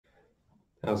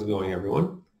How's it going,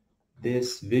 everyone?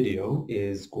 This video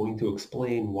is going to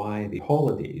explain why the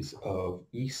holidays of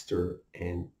Easter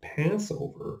and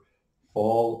Passover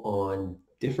fall on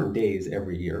different days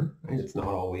every year, right? It's not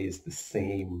always the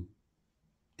same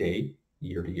day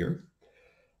year to year,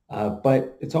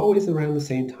 but it's always around the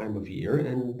same time of year,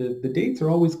 and the dates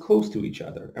are always close to each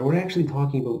other. And we're actually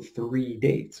talking about three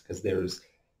dates because there's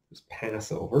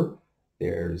Passover,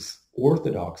 there's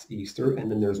Orthodox Easter, and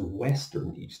then there's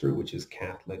Western Easter, which is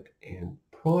Catholic and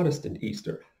Protestant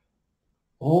Easter.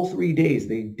 All 3 days,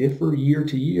 they differ year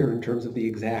to year in terms of the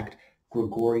exact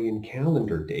Gregorian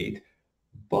calendar date,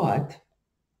 but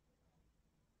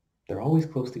they're always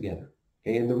close together.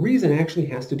 And the reason actually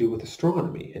has to do with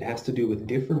astronomy. It has to do with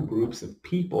different groups of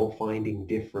people finding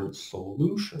different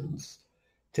solutions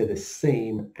to the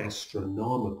same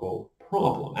astronomical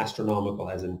problem. Astronomical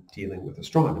as in dealing with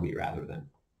astronomy rather than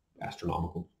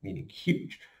astronomical meaning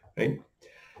huge, right?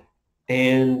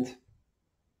 And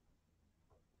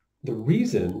the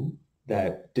reason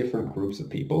that different groups of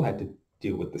people had to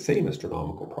deal with the same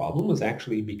astronomical problem was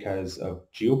actually because of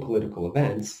geopolitical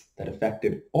events that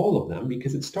affected all of them,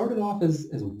 because it started off as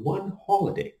one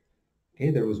holiday. Okay,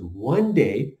 there was one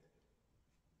day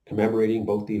commemorating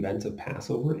both the events of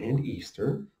Passover and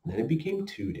Easter, and then it became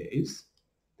 2 days,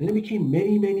 then it became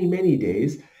many, many, many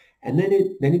days, and then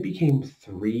it became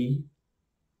 3,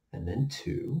 and then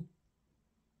 2,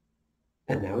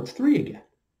 and now it's 3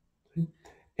 again.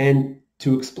 And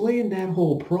to explain that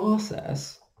whole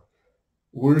process,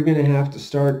 we're going to have to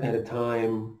start at a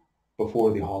time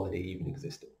before the holiday even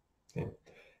existed. Okay?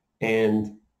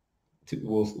 And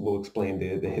we'll explain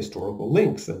the historical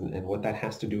links and what that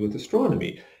has to do with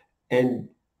astronomy. And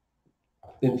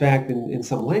in fact, in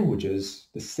some languages,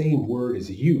 the same word is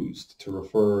used to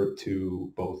refer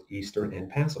to both Easter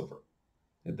and Passover.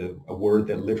 A word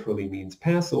that literally means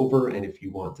Passover, and if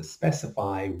you want to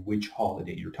specify which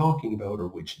holiday you're talking about or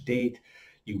which date,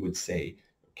 you would say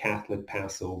Catholic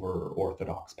Passover or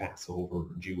Orthodox Passover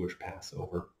or Jewish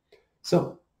Passover.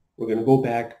 So we're going to go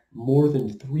back more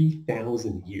than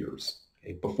 3,000 years,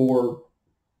 okay, before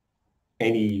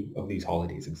any of these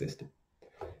holidays existed.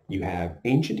 You have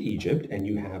ancient Egypt, and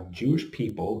you have Jewish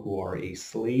people who are a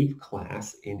slave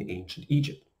class in ancient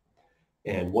Egypt.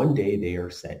 And one day they are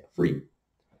set free.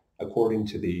 According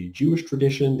to the Jewish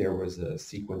tradition, there was a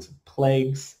sequence of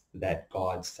plagues that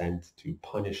God sent to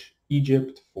punish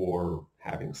Egypt for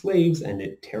having slaves, and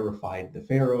it terrified the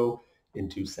Pharaoh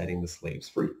into setting the slaves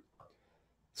free.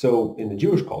 So in the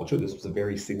Jewish culture, this was a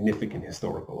very significant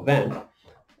historical event,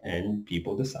 and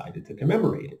people decided to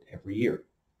commemorate it every year.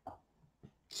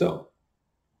 So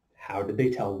how did they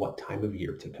tell what time of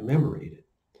year to commemorate it?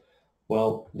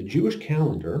 Well, the Jewish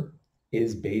calendar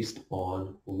is based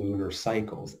on lunar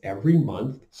cycles. Every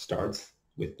month starts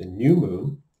with the new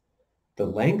moon. The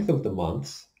length of the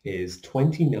months is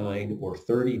 29 or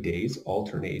 30 days,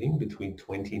 alternating between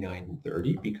 29 and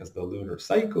 30, because the lunar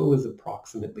cycle is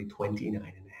approximately 29 and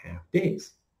a half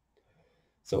days.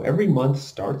 So every month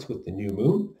starts with the new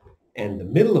moon, and the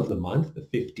middle of the month, the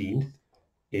 15th,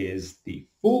 is the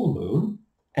full moon,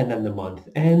 and then the month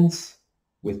ends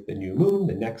with the new moon.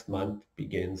 The next month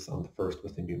begins on the 1st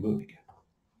with the new moon again.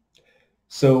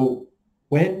 So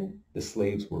when the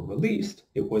slaves were released,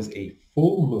 it was a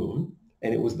full moon,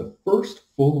 and it was the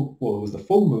full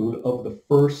moon of the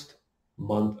first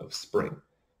month of spring.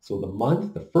 So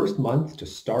the first month to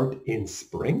start in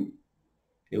spring,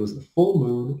 it was the full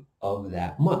moon of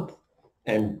that month.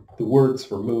 And the words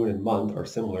for moon and month are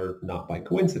similar, not by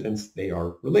coincidence. They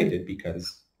are related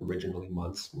because originally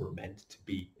months were meant to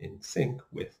be in sync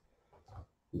with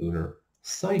lunar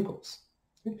cycles.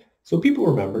 So people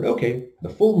remembered, okay,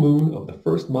 the full moon of the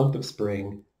first month of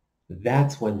spring,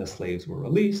 that's when the slaves were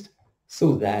released.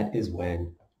 So that is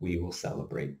when we will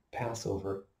celebrate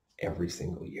Passover every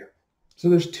single year. So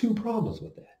there's two problems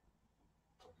with that.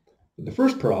 The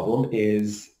first problem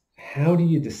is, how do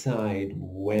you decide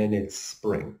when it's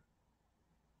spring?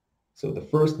 So the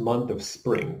first month of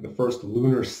spring, the first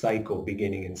lunar cycle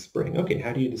beginning in spring. Okay,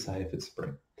 how do you decide if it's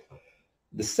spring?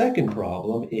 The second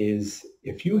problem is,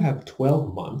 if you have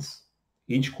 12 months,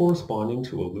 each corresponding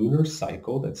to a lunar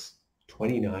cycle that's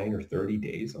 29 or 30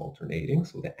 days alternating,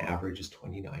 so the average is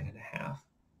 29 and a half.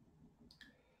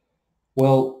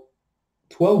 Well,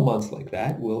 12 months like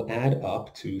that will add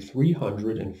up to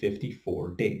 354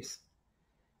 days,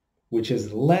 which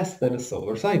is less than a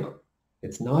solar cycle.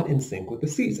 It's not in sync with the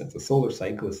seasons. A solar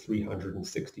cycle is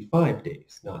 365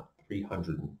 days, not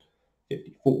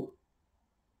 354.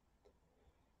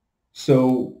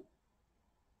 So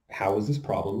how was this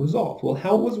problem resolved? Well,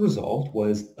 how it was resolved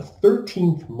was a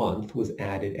 13th month was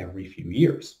added every few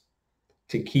years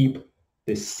to keep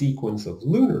this sequence of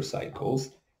lunar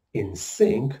cycles in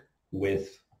sync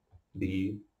with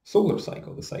the solar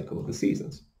cycle, the cycle of the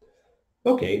seasons.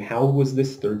 Okay, how was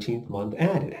this 13th month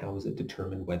added? How was it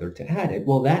determined whether to add it?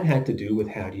 Well, that had to do with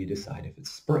how do you decide if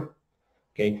it's spring?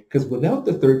 Okay, because without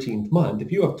the 13th month,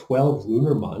 if you have 12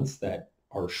 lunar months that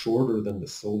are shorter than the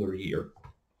solar year,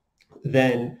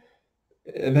 then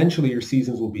eventually your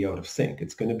seasons will be out of sync.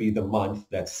 It's going to be the month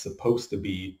that's supposed to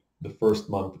be the first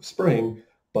month of spring,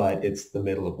 but it's the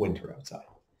middle of winter outside.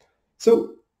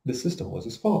 So the system was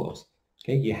as follows.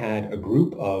 Okay, you had a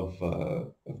group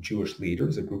of Jewish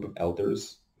leaders, a group of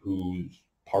elders whose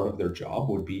part of their job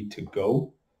would be to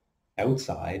go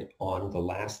outside on the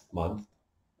last month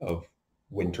of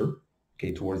winter,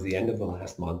 okay, towards the end of the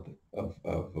last month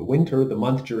of winter, the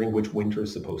month during which winter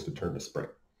is supposed to turn to spring.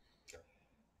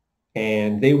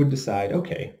 And they would decide,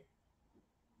 okay,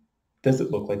 does it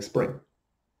look like spring?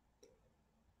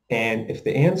 And if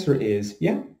the answer is,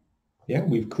 yeah,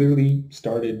 we've clearly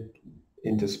started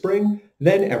into spring,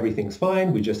 then everything's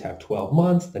fine. We just have 12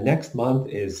 months. The next month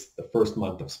is the first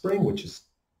month of spring, which is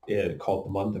called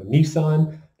the month of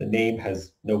Nisan. The name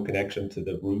has no connection to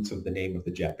the roots of the name of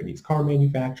the Japanese car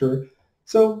manufacturer.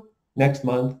 So next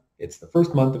month, it's the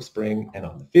first month of spring, and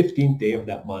on the 15th day of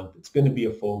that month, it's going to be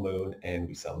a full moon, and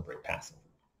we celebrate Passover.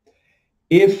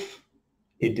 If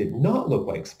it did not look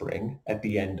like spring at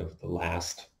the end of the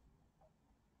last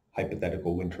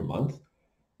hypothetical winter month,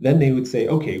 then they would say,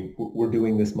 okay, we're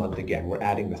doing this month again. We're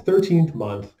adding the 13th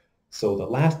month. So the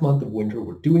last month of winter,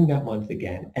 we're doing that month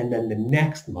again. And then the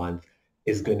next month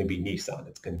is going to be Nisan.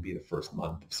 It's going to be the first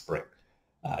month of spring,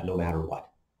 no matter what.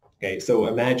 Okay, so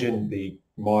imagine the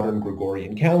modern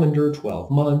Gregorian calendar,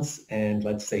 12 months, and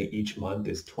let's say each month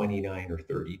is 29 or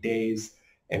 30 days.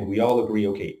 And we all agree,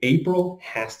 okay, April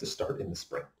has to start in the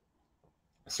spring.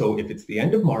 So if it's the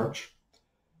end of March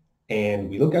and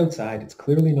we look outside, it's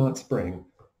clearly not spring,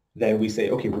 then we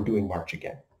say, okay, we're doing March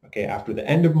again. Okay, after the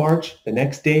end of March, the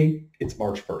next day, it's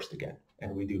March 1st again.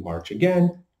 And we do March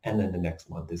again, and then the next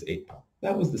month is April.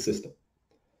 That was the system.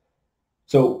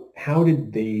 So how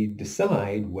did they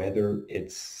decide whether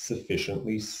it's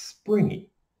sufficiently springy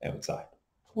outside?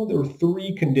 Well, there were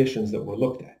three conditions that were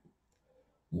looked at.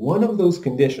 One of those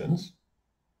conditions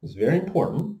is very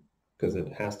important because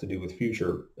it has to do with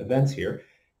future events here,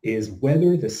 is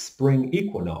whether the spring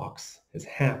equinox has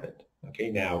happened.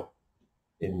 Okay, now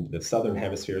in the southern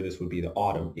hemisphere, this would be the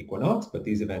autumn equinox, but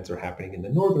these events are happening in the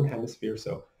northern hemisphere.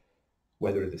 So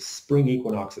whether the spring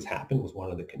equinox has happened was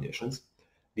one of the conditions.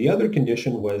 The other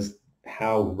condition was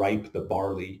how ripe the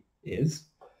barley is.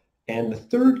 And the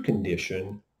third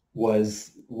condition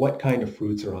was what kind of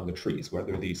fruits are on the trees,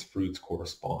 whether these fruits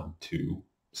correspond to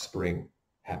spring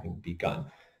having begun.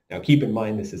 Now, keep in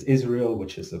mind, this is Israel,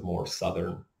 which is a more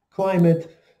southern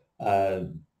climate.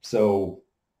 So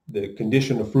the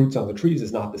condition of fruits on the trees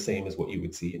is not the same as what you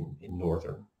would see in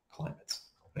northern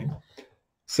climates. Right?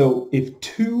 So if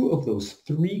two of those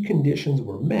three conditions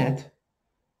were met,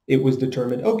 it was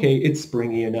determined, okay, it's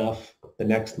springy enough. The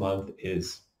next month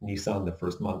is Nisan, the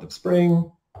first month of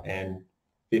spring, and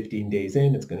 15 days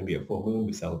in, it's going to be a full moon.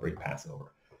 We celebrate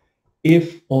Passover.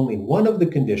 If only one of the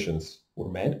conditions were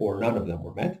met, or none of them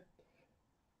were met,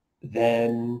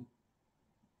 then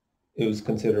it was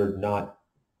considered not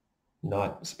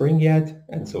spring yet,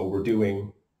 and so we're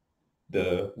doing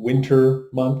the winter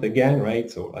month again, right?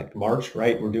 So like March,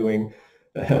 right? We're doing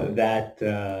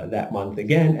that month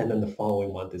again, and then the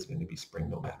following month is going to be spring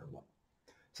no matter what.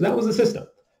 So that was the system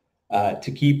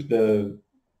to keep the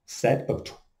set of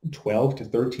 12 to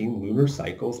 13 lunar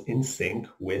cycles in sync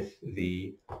with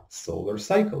the solar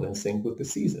cycle, in sync with the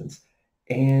seasons.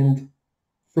 And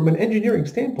from an engineering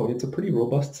standpoint, it's a pretty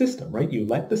robust system, right? You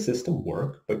let the system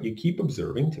work, but you keep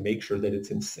observing to make sure that it's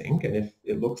in sync. And if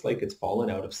it looks like it's fallen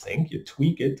out of sync, you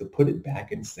tweak it to put it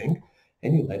back in sync,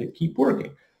 and you let it keep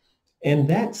working. And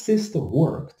that system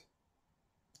worked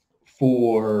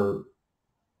for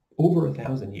over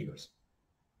 1,000 years.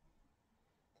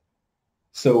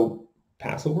 So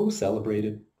Passover was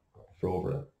celebrated for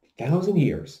over 1,000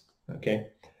 years, okay?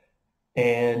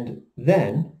 And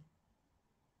then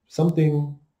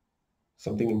something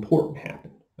important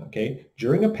happened, okay?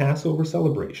 During a Passover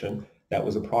celebration that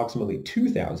was approximately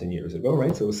 2,000 years ago,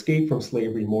 right? So escape from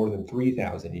slavery more than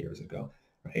 3,000 years ago,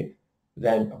 right?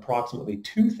 Then approximately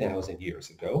 2,000 years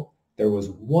ago, there was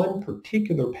one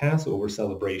particular Passover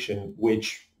celebration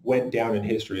which went down in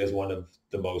history as one of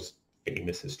the most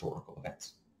famous historical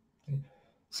events. Okay?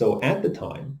 So at the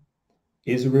time,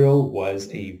 Israel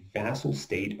was a vassal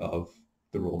state of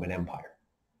the Roman Empire.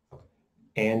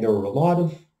 And there were a lot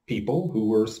of people who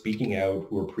were speaking out,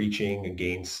 who were preaching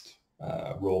against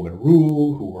Roman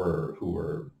rule, who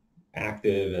were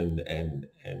active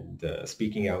and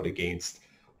speaking out against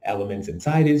elements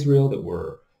inside Israel that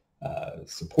were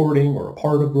supporting or a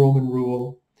part of Roman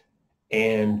rule.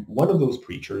 And one of those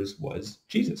preachers was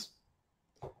Jesus.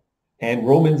 And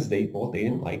Romans, they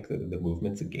didn't like the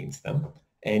movements against them.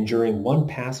 And during one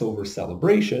Passover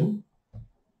celebration,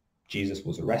 Jesus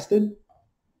was arrested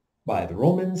by the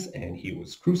Romans and he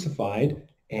was crucified.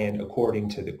 And according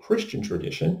to the Christian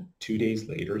tradition, 2 days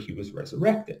later, he was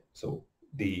resurrected. So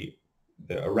the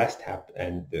arrest happened,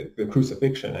 and the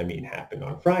crucifixion, happened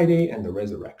on Friday, and the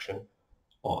resurrection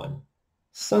on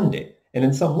Sunday. And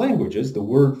in some languages, the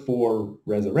word for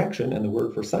resurrection and the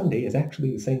word for Sunday is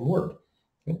actually the same word.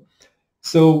 Okay?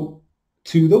 So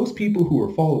to those people who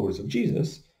were followers of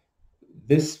Jesus,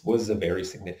 this was a very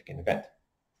significant event.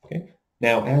 Okay?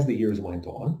 Now, as the years went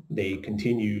on, they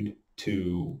continued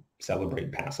to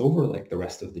celebrate Passover like the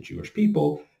rest of the Jewish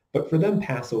people, but for them,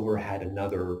 Passover had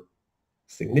another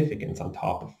significance on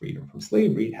top of freedom from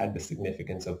slavery. It had the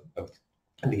significance of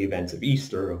the events of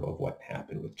Easter, of what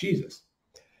happened with Jesus.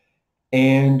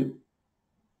 And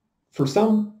for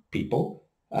some people,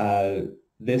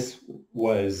 this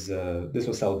was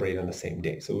celebrated on the same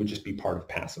day. So it would just be part of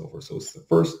Passover. So it's the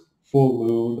first full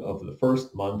moon of the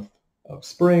first month of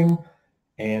spring,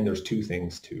 and there's two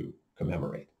things to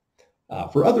commemorate.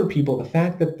 For other people, the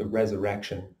fact that the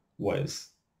resurrection was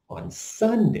on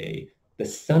Sunday, the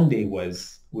Sunday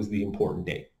was the important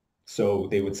day. So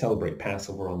they would celebrate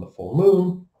Passover on the full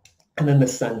moon, and then the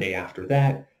Sunday after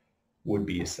that would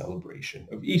be a celebration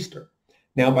of Easter.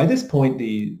 Now, by this point,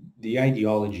 the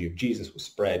ideology of Jesus was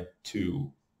spread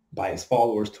by his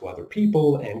followers to other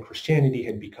people, and Christianity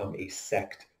had become a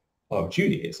sect of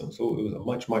Judaism. So it was a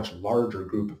much, much larger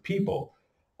group of people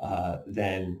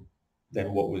than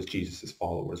what was Jesus's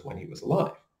followers when he was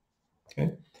alive.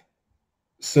 Okay?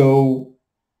 So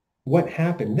what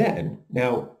happened then?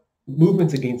 Now,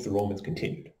 movements against the Romans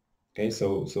continued. Okay,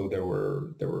 so there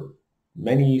were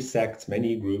many sects,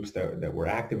 many groups that were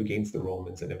active against the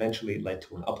Romans, and eventually it led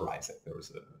to an uprising. There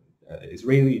was an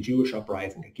Israeli Jewish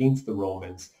uprising against the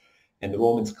Romans, and the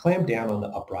Romans clamped down on the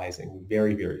uprising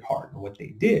very, very hard. And what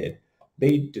they did,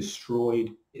 they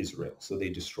destroyed Israel. So they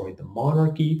destroyed the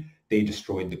monarchy, they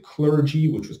destroyed the clergy,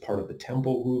 which was part of the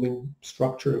temple ruling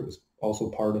structure. It was also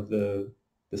part of the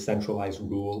centralized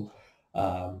rule.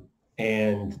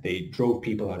 And they drove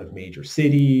people out of major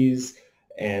cities.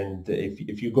 And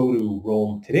if you go to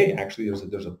Rome today, actually,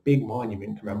 there's a big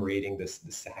monument commemorating the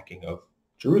sacking of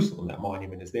Jerusalem. That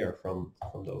monument is there from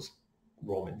those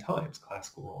Roman times,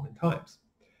 classical Roman times.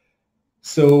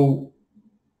 So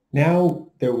now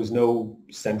there was no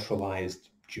centralized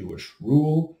Jewish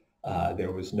rule.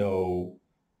 There was no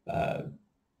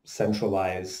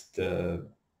centralized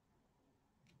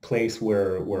place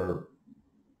where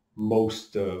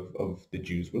most of the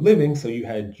Jews were living. So you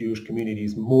had Jewish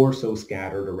communities more so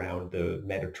scattered around the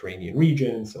Mediterranean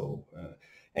region,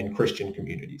 and Christian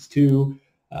communities too.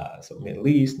 So Middle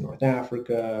East, North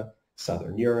Africa,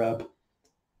 Southern Europe.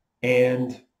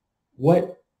 And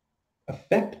what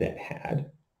effect that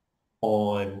had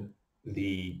on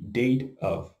the date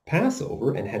of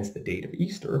Passover, and hence the date of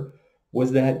Easter,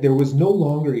 was that there was no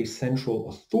longer a central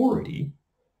authority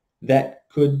that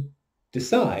could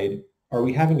decide, are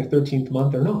we having a 13th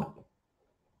month or not?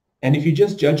 And if you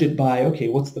just judge it by, okay,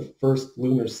 what's the first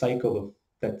lunar cycle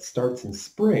that starts in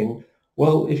spring?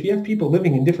 Well, if you have people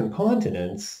living in different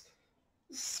continents,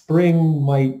 spring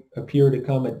might appear to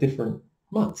come at different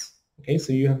months. Okay,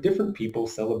 so you have different people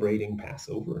celebrating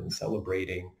Passover and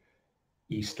celebrating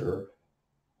Easter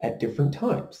at different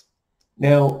times.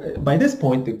 Now, by this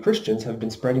point, the Christians have been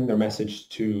spreading their message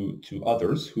to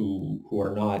others who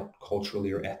are not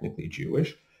culturally or ethnically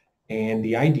Jewish, and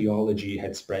the ideology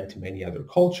had spread to many other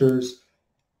cultures.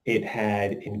 It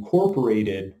had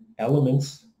incorporated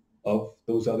elements of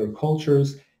those other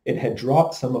cultures. It had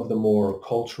dropped some of the more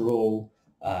cultural,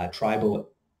 tribal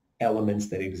elements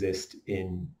that exist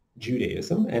in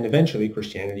Judaism, and eventually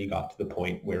Christianity got to the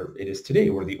point where it is today,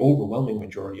 where the overwhelming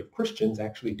majority of Christians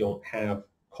actually don't have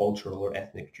cultural or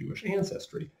ethnic Jewish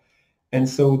ancestry. And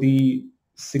so the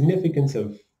significance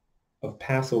of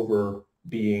Passover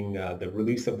being the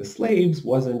release of the slaves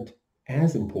wasn't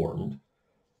as important,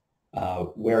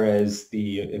 whereas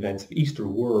the events of Easter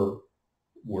were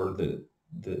the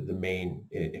main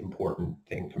important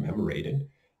thing commemorated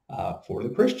for the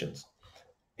Christians.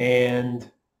 And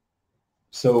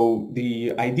so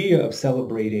the idea of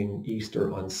celebrating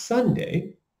Easter on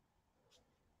Sunday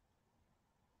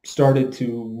started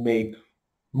to make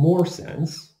more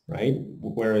sense, right?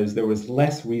 Whereas there was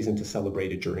less reason to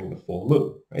celebrate it during the full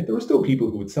moon, right? There were still people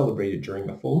who would celebrate it during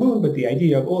the full moon, but the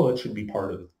idea of, oh, it should be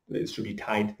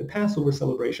tied to the Passover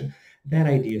celebration, that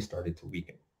idea started to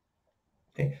weaken.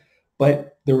 Okay.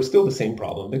 But there was still the same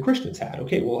problem that Christians had.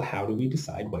 Okay, well, how do we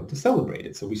decide when to celebrate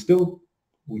it? So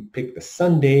we pick the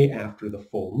Sunday after the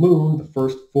full moon, the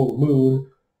first full moon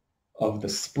of the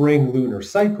spring lunar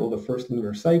cycle, the first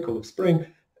lunar cycle of spring.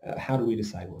 How do we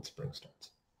decide when spring starts?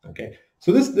 Okay,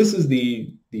 so this is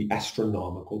the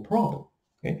astronomical problem.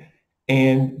 Okay,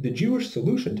 and the Jewish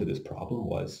solution to this problem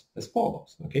was as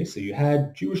follows. Okay, so you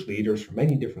had Jewish leaders from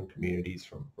many different communities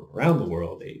from around the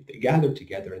world. They gathered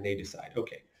together and they decide,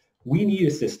 okay, we need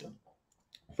a system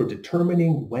for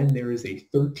determining when there is a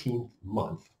 13th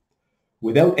month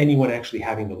without anyone actually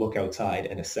having to look outside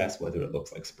and assess whether it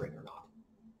looks like spring or not.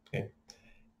 Okay?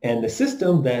 And the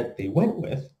system that they went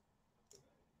with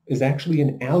is actually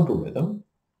an algorithm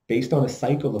based on a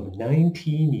cycle of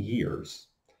 19 years.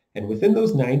 And within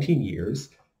those 19 years,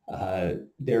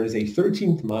 there is a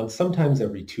 13th month, sometimes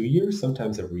every 2 years,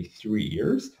 sometimes every 3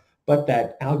 years, but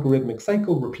that algorithmic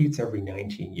cycle repeats every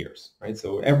 19 years, right?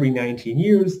 So every 19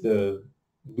 years, the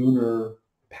lunar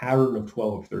pattern of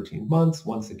 12 of 13 months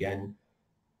once again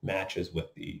matches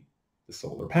with the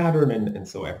solar pattern, and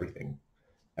so everything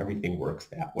works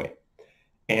that way.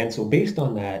 And so based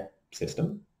on that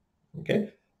system,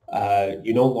 okay,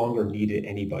 you no longer needed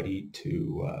anybody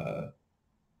to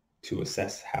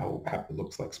assess how it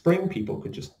looks like spring. People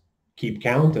could just keep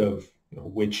count of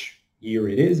which year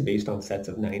it is based on sets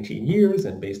of 19 years,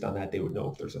 and based on that they would know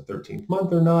if there's a 13th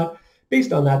month or not.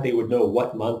 Based on that they would know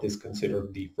what month is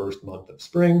considered the first month of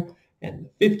spring, and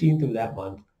the 15th of that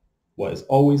month was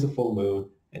always a full moon,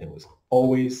 and it was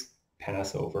always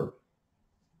Passover.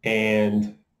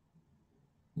 And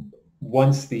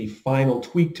once the final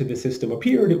tweak to the system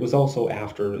appeared, it was also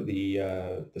after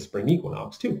the spring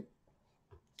equinox too.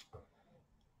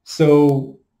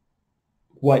 So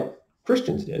what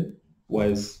Christians did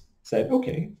was said,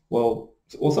 okay, well,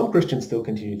 some Christians still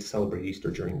continue to celebrate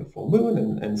Easter during the full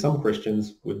moon, and some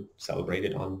Christians would celebrate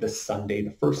it on this Sunday,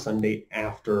 the first Sunday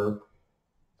after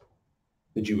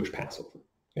the Jewish Passover.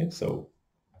 Okay, so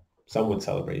some would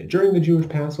celebrate it during the Jewish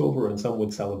Passover, and some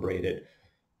would celebrate it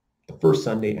the first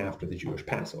Sunday after the Jewish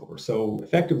Passover. So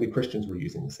effectively, Christians were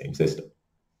using the same system.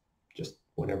 Just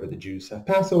whenever the Jews have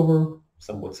Passover,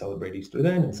 some would celebrate Easter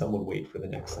then, and some would wait for the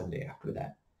next Sunday after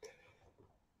that.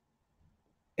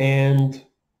 And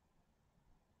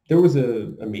there was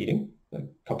a meeting a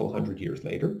couple hundred years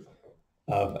later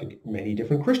of many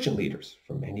different Christian leaders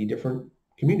from many different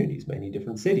communities, many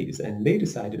different cities, and they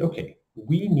decided, okay,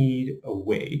 we need a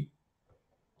way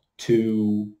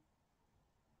to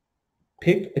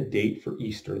pick a date for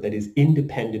Easter that is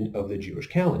independent of the Jewish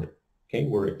calendar. Okay,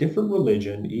 we're a different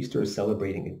religion. Easter is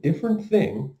celebrating a different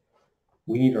thing.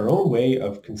 We need our own way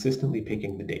of consistently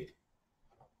picking the date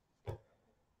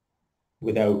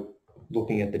without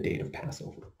looking at the date of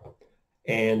Passover.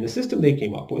 And the system they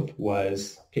came up with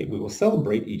was, okay, we will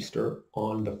celebrate Easter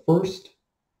on the first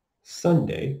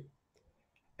Sunday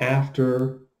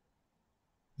after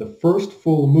the first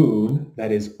full moon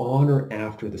that is on or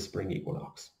after the spring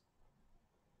equinox.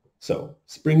 So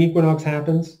spring equinox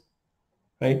happens,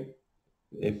 right?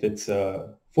 If it's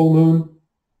a full moon,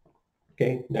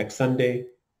 okay, next Sunday,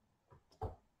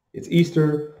 it's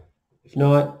Easter. If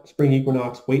not, spring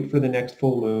equinox, wait for the next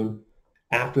full moon.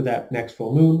 After that next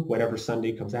full moon, whatever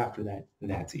Sunday comes after that,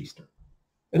 that's Easter.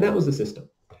 And that was the system.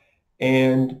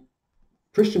 And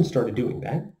Christians started doing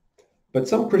that. But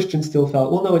some Christians still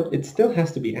felt, well, no, it still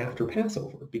has to be after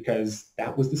Passover, because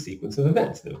that was the sequence of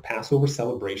events. The Passover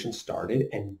celebration started,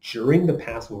 and during the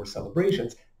Passover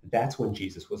celebrations, that's when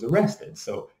Jesus was arrested.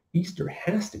 So Easter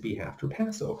has to be after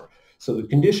Passover. So the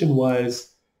condition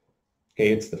was,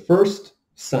 okay, it's the first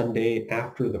Sunday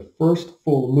after the first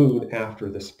full moon after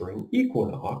the spring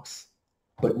equinox,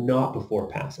 but not before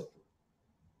Passover.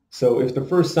 So if the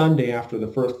first Sunday after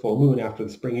the first full moon after the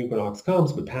spring equinox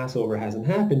comes, but Passover hasn't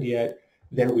happened yet,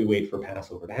 then we wait for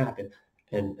Passover to happen,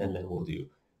 and then we'll do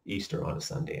Easter on a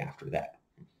Sunday after that.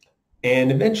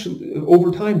 And eventually,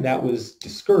 over time, that was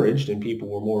discouraged, and people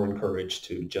were more encouraged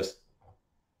to just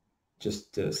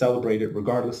celebrate it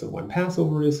regardless of when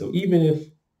Passover is. So even if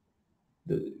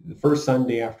the first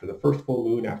Sunday after the first full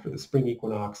moon after the spring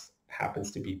equinox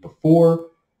happens to be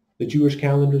before the Jewish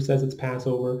calendar says it's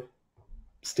Passover,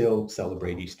 still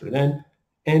celebrate Easter then,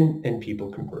 and people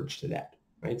converged to that,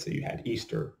 right? So you had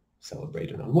Easter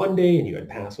celebrated on one day, and you had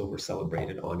Passover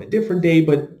celebrated on a different day,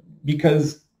 but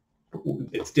because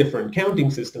it's different counting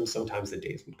systems, sometimes the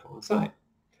days would coincide.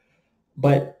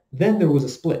 But then there was a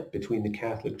split between the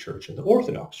Catholic Church and the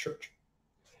Orthodox Church.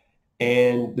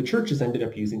 And the churches ended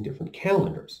up using different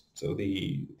calendars. So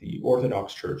the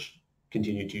Orthodox Church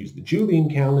continued to use the Julian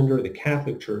calendar, the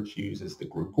Catholic Church uses the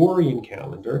Gregorian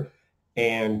calendar,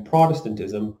 and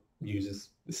Protestantism uses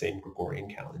the same Gregorian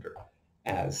calendar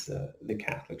as the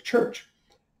Catholic Church.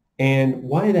 And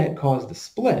why that caused a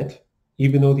split,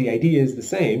 even though the idea is the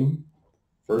same,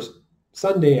 first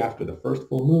Sunday after the first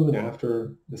full moon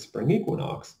after the spring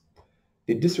equinox,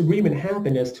 the disagreement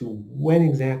happened as to when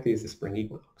exactly is the spring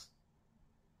equinox.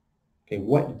 Okay,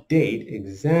 what date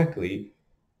exactly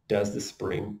does the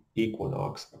spring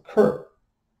equinox occur?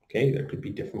 Okay, there could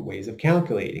be different ways of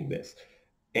calculating this.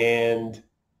 And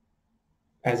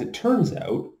as it turns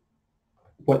out,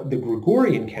 what the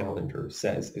Gregorian calendar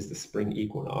says is the spring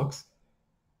equinox.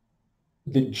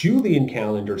 The Julian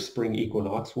calendar spring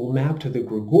equinox will map to the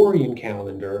Gregorian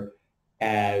calendar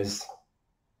as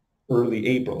early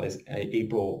April, as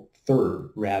April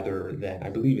 3rd, rather than, I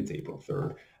believe it's April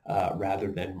 3rd,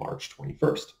 rather than March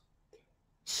 21st.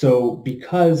 So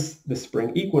because the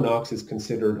spring equinox is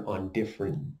considered on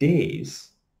different days,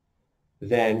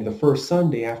 then the first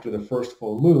Sunday after the first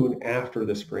full moon after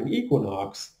the spring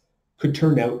equinox could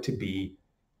turn out to be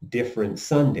different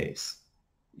Sundays.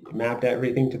 You mapped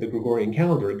everything to the Gregorian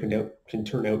calendar, it can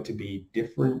turn out to be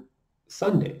different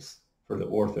Sundays for the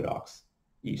Orthodox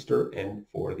Easter and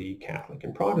for the Catholic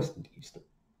and Protestant Easter.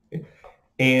 Okay?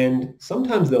 And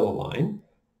sometimes they'll align,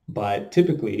 but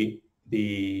typically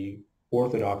the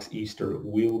Orthodox Easter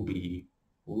will be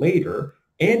later,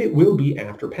 and it will be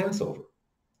after Passover.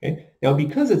 Okay? Now,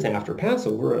 because it's after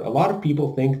Passover, a lot of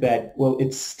people think that, well,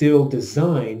 it's still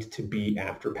designed to be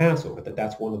after Passover,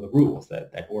 that's one of the rules,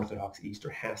 that Orthodox Easter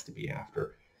has to be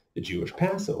after the Jewish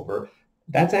Passover.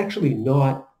 That's actually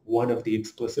not one of the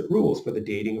explicit rules for the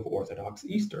dating of Orthodox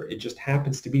Easter. It just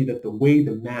happens to be that the way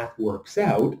the math works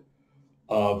out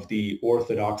of the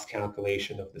Orthodox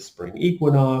calculation of the spring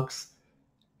equinox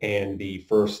and the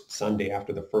first Sunday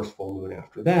after the first full moon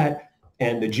after that,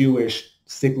 and the Jewish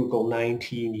cyclical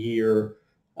 19-year,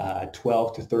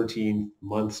 12 to 13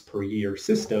 months per year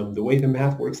system, the way the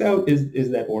math works out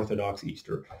is that Orthodox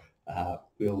Easter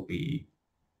will be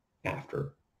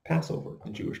after Passover,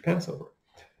 the Jewish Passover.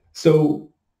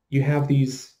 So you have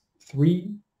these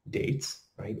three dates,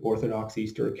 right? Orthodox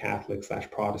Easter,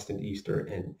 Catholic/Protestant Easter,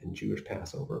 and Jewish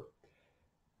Passover.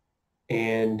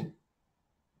 And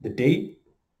the date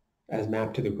as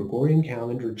mapped to the Gregorian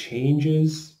calendar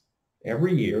changes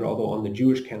every year, although on the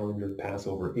Jewish calendar, the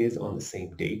Passover is on the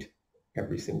same date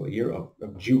every single year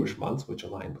of Jewish months, which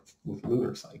align with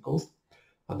lunar cycles.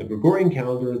 On the Gregorian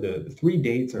calendar, the three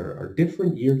dates are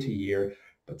different year to year,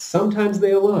 but sometimes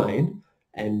they align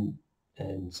and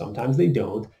sometimes they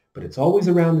don't, but it's always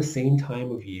around the same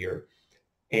time of year,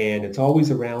 and it's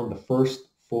always around the first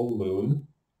full moon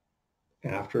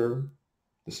after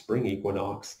the spring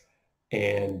equinox.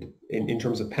 And in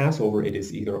terms of Passover, it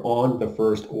is either on the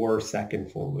first or second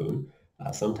full moon,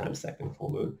 sometimes second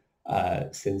full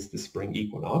moon, since the spring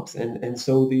equinox. And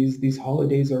so these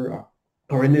holidays are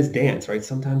in this dance, right?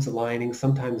 Sometimes aligning,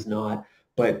 sometimes not,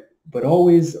 but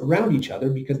always around each other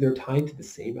because they're tied to the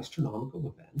same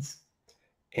astronomical events.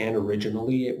 And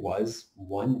originally it was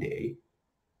one day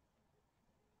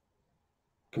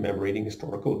commemorating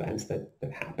historical events that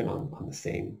happen on the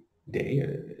same day,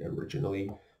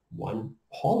 originally one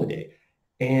holiday.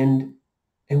 And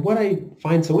what I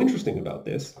find so interesting about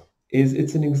this is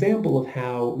it's an example of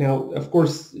how, now, of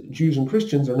course, Jews and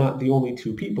Christians are not the only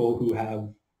two people who have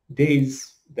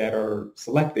days that are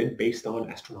selected based on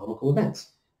astronomical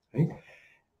events, right?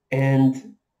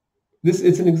 And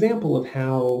it's an example of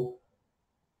how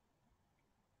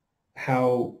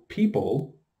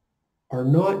people are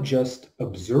not just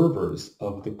observers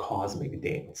of the cosmic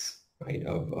dance, right,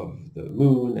 of the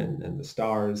moon and the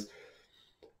stars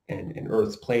and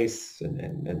Earth's place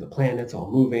and the planets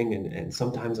all moving and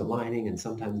sometimes aligning and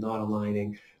sometimes not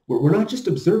aligning. We're not just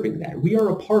observing that. We are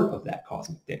a part of that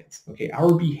cosmic dance. Okay,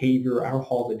 our behavior, our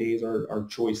holidays, our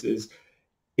choices,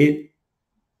 it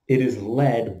is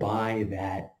led by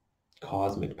that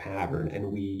cosmic pattern,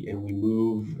 and we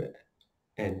move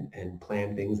and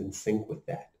plan things in sync with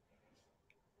that.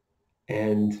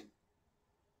 And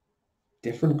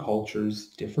different cultures,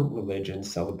 different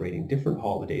religions celebrating different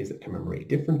holidays that commemorate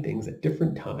different things at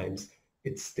different times,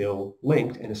 it's still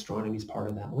linked, and astronomy is part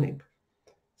of that link.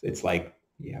 It's like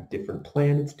you have different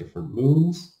planets, different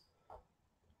moons.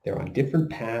 They're on different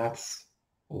paths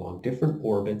along different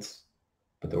orbits,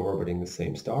 but they're orbiting the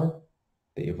same star.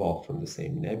 They evolved from the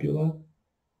same nebula.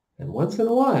 And once in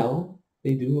a while,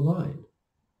 they do align.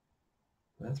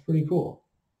 That's pretty cool.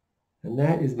 And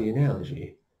that is the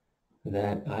analogy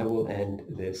that I will end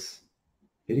this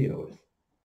video with.